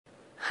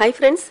Hi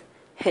friends,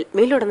 Help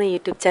Me Lodana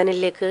YouTube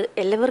ചാനലിലേക്ക്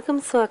എല്ലാവർക്കും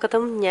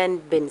സ്വാഗതം. ഞാൻ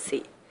ബെൻസി.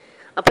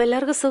 അപ്പോൾ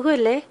എല്ലാവർക്കും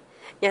സുഖമല്ലേ?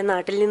 ഞാൻ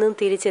നാട്ടിൽ നിന്നും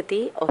തിരിച്ചെത്തി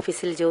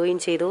ഓഫീസിൽ ജോയിൻ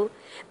ചെയ്തു.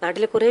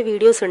 നാട്ടിലെ കുറേ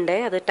വീഡിയോസ് ഉണ്ട്.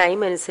 അത് ടൈം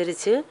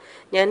അനുസരിച്ച്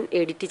ഞാൻ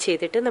എഡിറ്റ്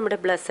ചെയ്തിട്ട് നമ്മുടെ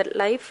ബ്ലെസ്സഡ്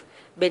ലൈഫ്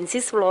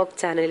ബെൻസിസ് വ്ളോഗ്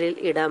ചാനലിൽ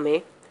ഇടാമേ.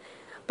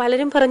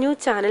 പലരും പറഞ്ഞു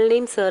ചാനൽ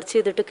നെയിം സെർച്ച്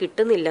ചെയ്തിട്ട്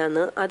കിട്ടുന്നില്ല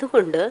എന്ന്.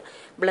 അതുകൊണ്ട്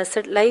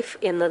ബ്ലെസ്സഡ് ലൈഫ്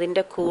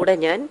എന്നതിൻ്റെ കൂടെ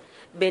ഞാൻ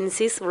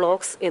ബെൻസിസ്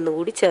വ്ളോഗ്സ്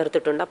എന്നുകൂടി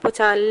ചേർത്തിട്ടുണ്ട്. അപ്പോൾ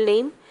channel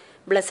name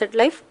blessed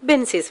life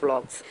ബെൻസിസ്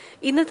vlogs.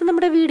 ഇന്നത്തെ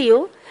നമ്മുടെ വീഡിയോ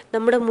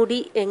നമ്മുടെ മുടി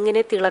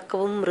എങ്ങനെ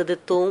തിളക്കവും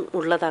മൃദുത്വവും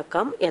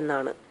ഉള്ളതാക്കാം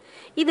എന്നാണ്.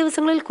 ഈ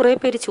ദിവസങ്ങളിൽ കുറേ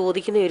പേര്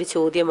ചോദിക്കുന്ന ഒരു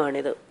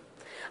ചോദ്യമാണിത്.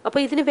 അപ്പോൾ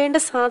ഇതിന് വേണ്ട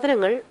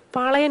സാധനങ്ങൾ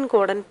പാളയൻ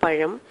കോടൻ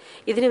പഴം.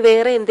 ഇതിന്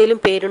വേറെ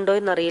എന്തെങ്കിലും പേരുണ്ടോ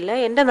എന്നറിയില്ല.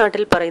 എൻ്റെ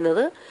നാട്ടിൽ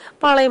പറയുന്നത്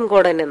പാളയം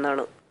കോടൻ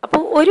എന്നാണ്.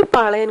 അപ്പോൾ ഒരു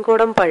പാളയൻ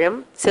കോടൻ പഴം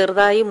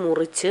ചെറുതായി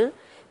മുറിച്ച്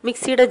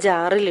മിക്സിയുടെ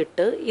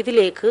ജാറിലിട്ട്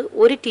ഇതിലേക്ക്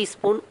 1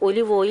 ടീസ്പൂൺ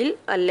ഒലിവ് ഓയിൽ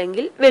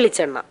അല്ലെങ്കിൽ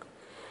വെളിച്ചെണ്ണ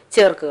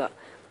ചേർക്കുക.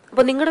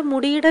 അപ്പോൾ നിങ്ങളുടെ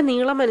മുടിയുടെ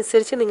നീളം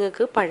അനുസരിച്ച്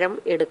നിങ്ങൾക്ക് പഴം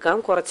എടുക്കാം.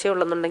 കുറച്ചേ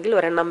ഉള്ളെന്നുണ്ടെങ്കിൽ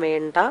ഒരെണ്ണം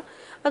വേണ്ട,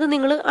 അത്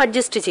നിങ്ങൾ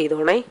അഡ്ജസ്റ്റ്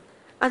ചെയ്തോണേ.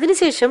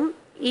 അതിനുശേഷം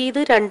ഇത്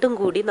രണ്ടും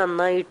കൂടി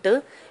നന്നായിട്ട്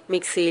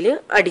മിക്സിയിൽ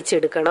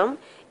അടിച്ചെടുക്കണം.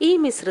 ഈ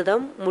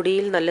മിശ്രിതം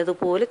മുടിയിൽ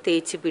നല്ലതുപോലെ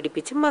തേച്ച്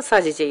പിടിപ്പിച്ച്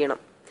മസാജ് ചെയ്യണം.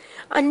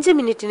 5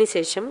 മിനിറ്റിന്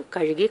ശേഷം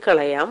കഴുകി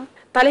കളയാം.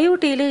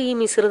 തലയോട്ടിയിൽ ഈ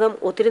മിശ്രിതം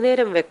ഒത്തിരി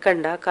നേരം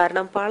വെക്കണ്ട,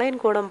 കാരണം പാളയൻ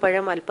കോടൻ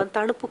പഴം അല്പം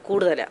തണുപ്പ്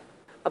കൂടുതലാണ്.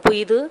 അപ്പോൾ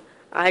ഇത്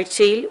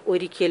ആഴ്ചയിൽ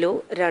ഒരിക്കലോ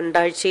 2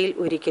 ആഴ്ചയിൽ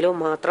ഒരിക്കലോ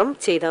മാത്രം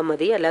ചെയ്താൽ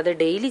മതി, അല്ലാതെ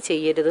ഡെയിലി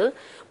ചെയ്യരുത്.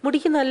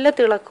 മുടിക്ക് നല്ല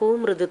തിളക്കവും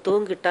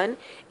മൃദുത്വവും കിട്ടാൻ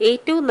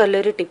ഏറ്റവും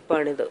നല്ലൊരു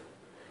ടിപ്പാണിത്.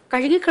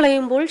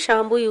 കഴുകിക്കളയുമ്പോൾ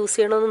ഷാമ്പു യൂസ്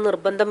ചെയ്യണമെന്ന്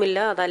നിർബന്ധമില്ല.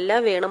 അതല്ല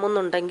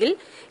വേണമെന്നുണ്ടെങ്കിൽ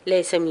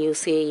ലേശം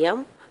യൂസ് ചെയ്യാം.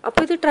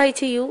 അപ്പോൾ ഇത് ട്രൈ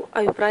ചെയ്യൂ,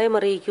 അഭിപ്രായം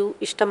അറിയിക്കൂ.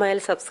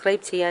 ഇഷ്ടമായാൽ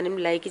സബ്സ്ക്രൈബ് ചെയ്യാനും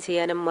ലൈക്ക്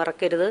ചെയ്യാനും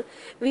മറക്കരുത്.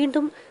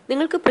 വീണ്ടും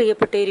നിങ്ങൾക്ക്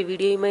പ്രിയപ്പെട്ട ഒരു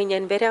വീഡിയോയുമായി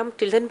ഞാൻ വരാം.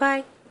 Till then bye.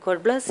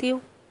 God bless you.